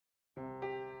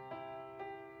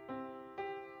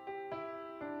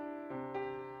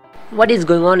What is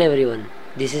going on, everyone?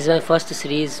 This is my first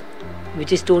series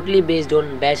which is totally based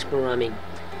on bash programming.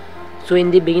 So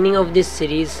in the beginning of this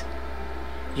series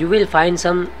you will find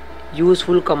some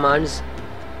useful commands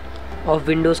of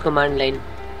Windows command line,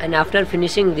 and after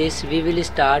finishing this we will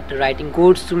start writing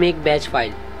codes to make bash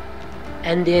file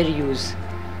and their use.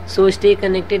 So stay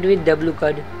connected with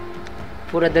wcud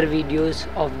for other videos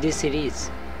of this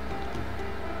series.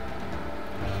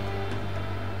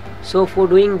 So for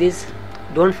doing this,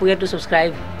 don't forget to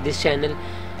subscribe this channel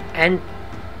and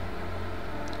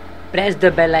press the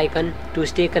bell icon to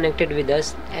stay connected with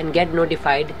us and get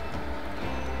notified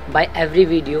by every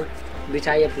video which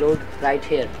I upload right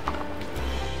here.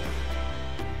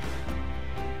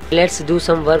 Let's do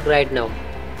some work right now.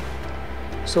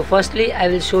 So firstly I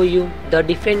will show you the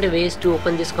different ways to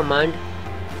open this command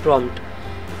prompt,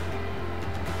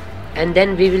 and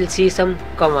then we will see some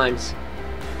commands.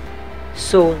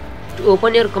 So to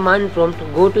open your command prompt,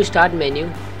 go to start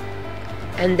menu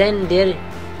and then there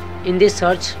in this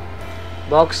search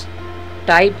box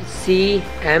type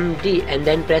CMD and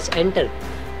then press enter,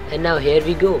 and now here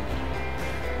we go.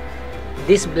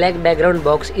 This black background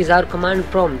box is our command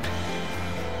prompt,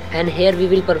 and here we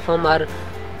will perform our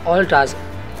all tasks.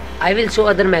 I will show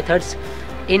other methods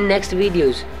in next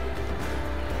videos.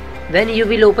 When you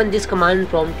will open this command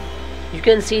prompt, you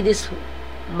can see this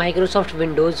Microsoft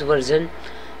Windows version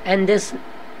and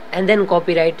then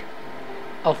copyright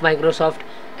of Microsoft.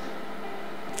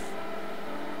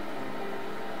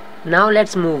 Now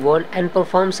let's move on and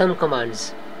perform some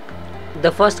commands.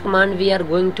 The first command we are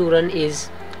going to run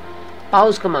is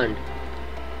pause command.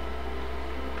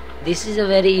 This is a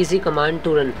very easy command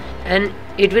to run and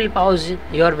it will pause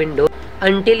your window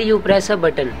until you press a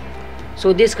button.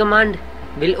 So this command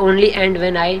will only end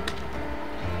when I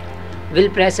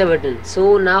will press a button.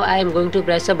 So now I am going to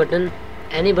press a button,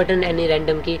 any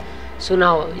random key. So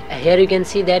now here you can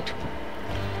see that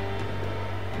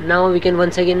now we can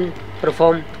once again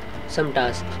perform some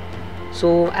tasks.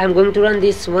 So I am going to run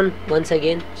this one once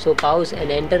again. So pause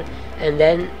and enter, and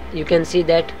then you can see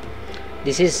that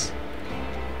this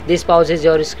pauses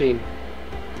your screen.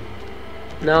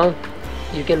 Now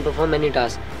you can perform any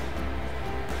task.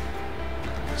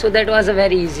 So that was a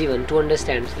very easy one to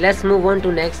understand. Let's move on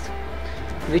to next,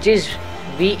 which is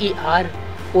ver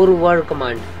or word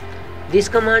command. This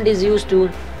command is used to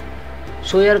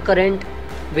show your current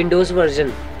Windows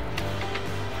version.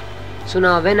 So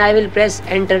now when I will press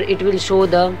enter, it will show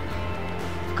the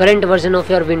current version of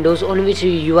your Windows on which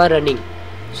you are running.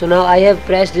 So now I have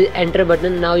pressed the enter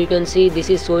button. Now you can see this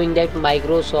is showing that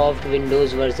Microsoft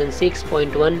Windows version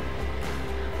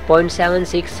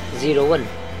 6.1.7601.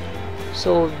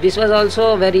 So this was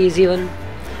also a very easy one.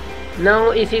 Now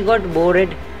if you got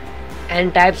bored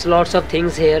and types lots of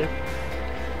things here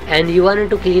and you wanted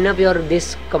to clean up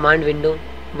this command window,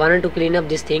 wanted to clean up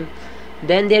this thing,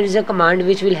 then there is a command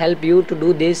which will help you to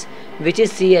do this, which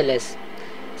is CLS.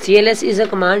 CLS is a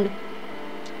command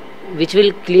which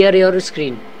will clear your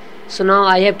screen. So now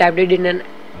I have typed it in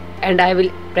and I will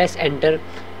press enter.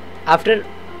 After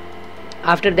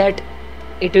that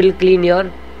it will clean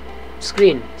your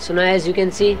screen. So now as you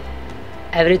can see,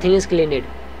 everything is cleaned.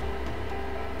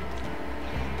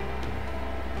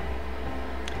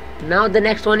 Now the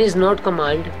next one is note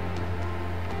command.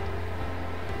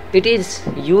 It is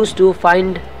used to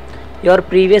find your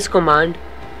previous command.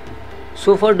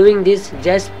 So for doing this,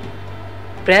 just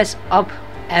press up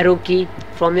arrow key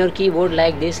from your keyboard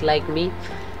like this, like me.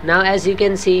 Now as you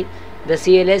can see, the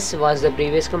CLS was the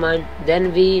previous command,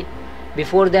 then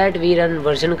before that we run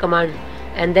version command,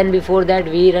 and then before that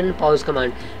we run pause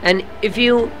command. And if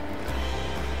you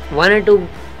wanted to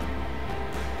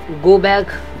go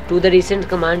back to the recent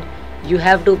command, you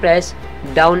have to press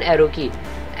down arrow key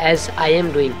as I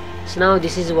am doing. So now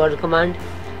this is word command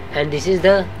and this is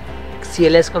the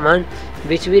CLS command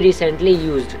which we recently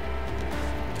used.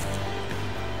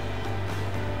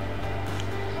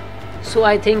 So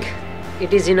I think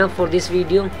it is enough for this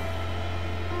video.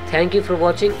 Thank you for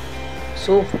watching.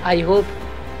 So I hope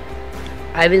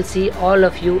I will see all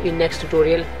of you in next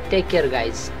tutorial. Take care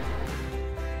guys.